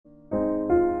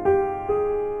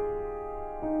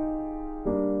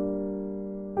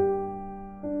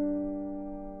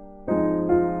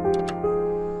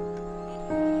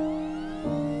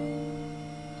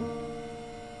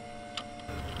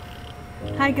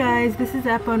Hi guys, this is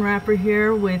App Unwrapper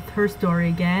here with her story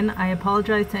again. I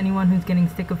apologize to anyone who's getting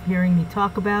sick of hearing me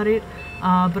talk about it,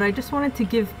 but I just wanted to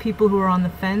give people who are on the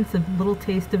fence a little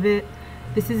taste of it.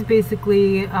 This is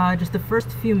basically just the first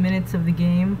few minutes of the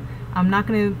game. I'm not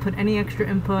going to put any extra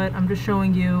input. I'm just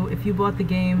showing you if you bought the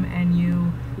game and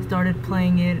you started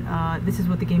playing it, this is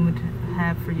what the game would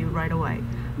have for you right away.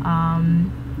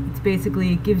 It's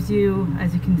basically, it gives you,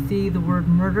 as you can see, the word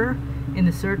murder in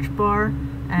the search bar,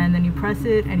 and then you press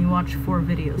it and you watch 4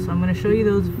 videos. So I'm going to show you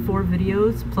those 4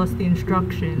 videos plus the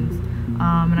instructions,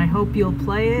 and I hope you'll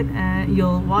play it and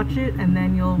you'll watch it and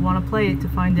then you'll want to play it to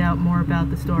find out more about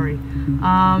the story.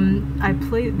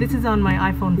 This is on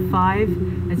my iPhone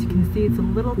 5. As you can see, it's a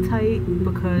little tight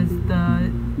because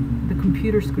the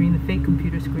computer screen, the fake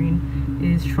computer screen,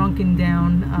 is shrunken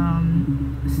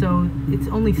down, so it's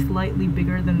only slightly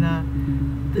bigger than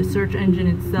the search engine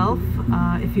itself.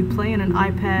 If you play on an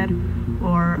iPad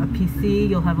or a PC,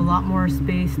 you'll have a lot more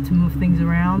space to move things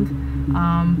around.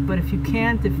 But if you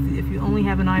can't, if you only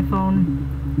have an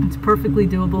iPhone, it's perfectly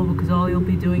doable because all you'll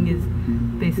be doing is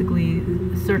basically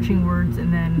searching words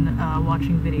and then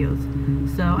watching videos.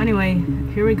 So anyway,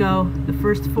 here we go, the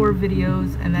first 4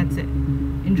 videos, and that's it.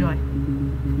 Enjoy.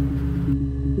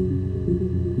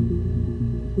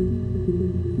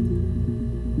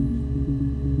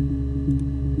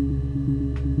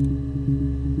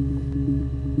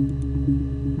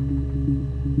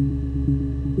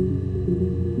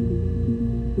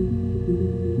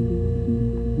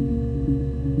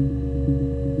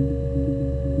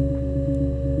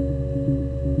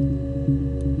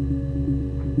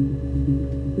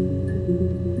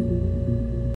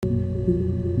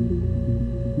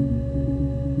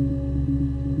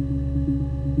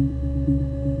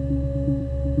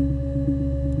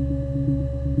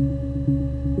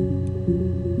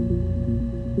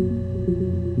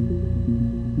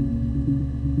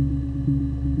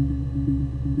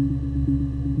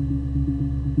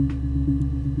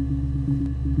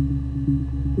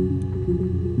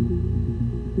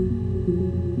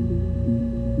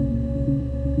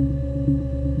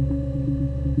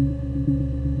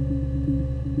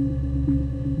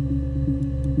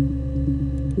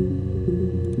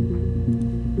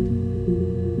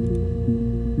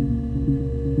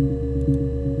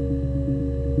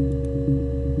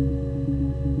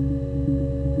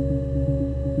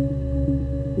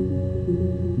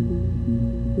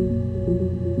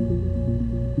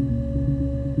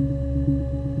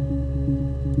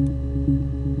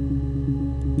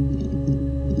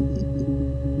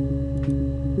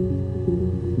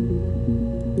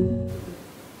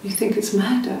 You think it's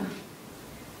murder?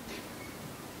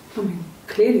 I mean,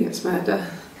 clearly it's murder.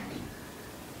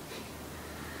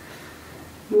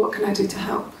 What can I do to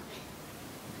help?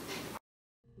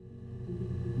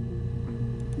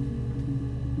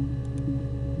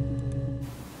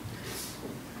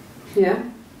 Yeah,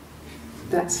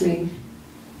 that's me.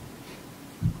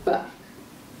 But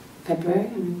February, I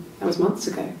mean, that was months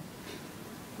ago.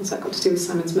 What's that got to do with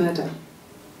Simon's murder?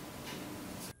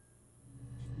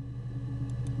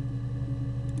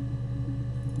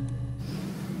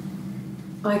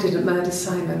 I didn't murder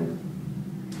Simon.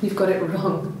 You've got it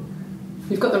wrong.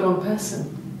 You've got the wrong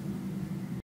person.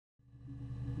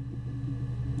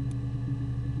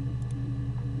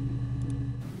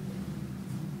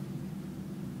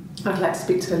 I'd like to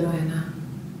speak to a lawyer now.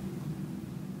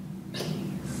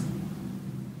 Please.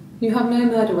 You have no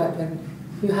murder weapon.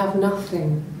 You have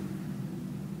nothing.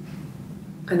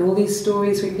 And all these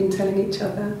stories we've been telling each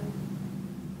other,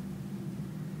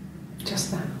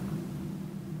 just that.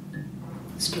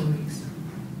 Stories.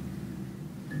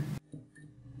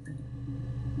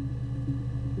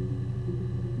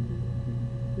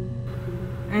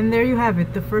 And there you have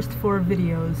it, the first 4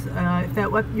 videos. If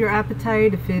that whet your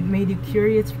appetite, if it made you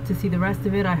curious to see the rest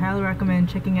of it, I highly recommend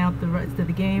checking out the rest of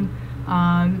the game.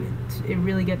 It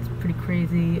really gets pretty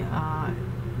crazy.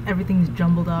 Everything's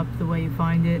jumbled up the way you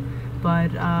find it,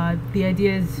 but the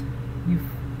idea is you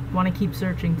want to keep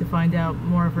searching to find out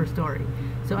more of her story.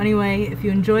 So anyway, if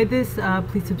you enjoyed this,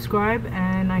 please subscribe,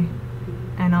 and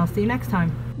I'll see you next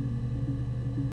time.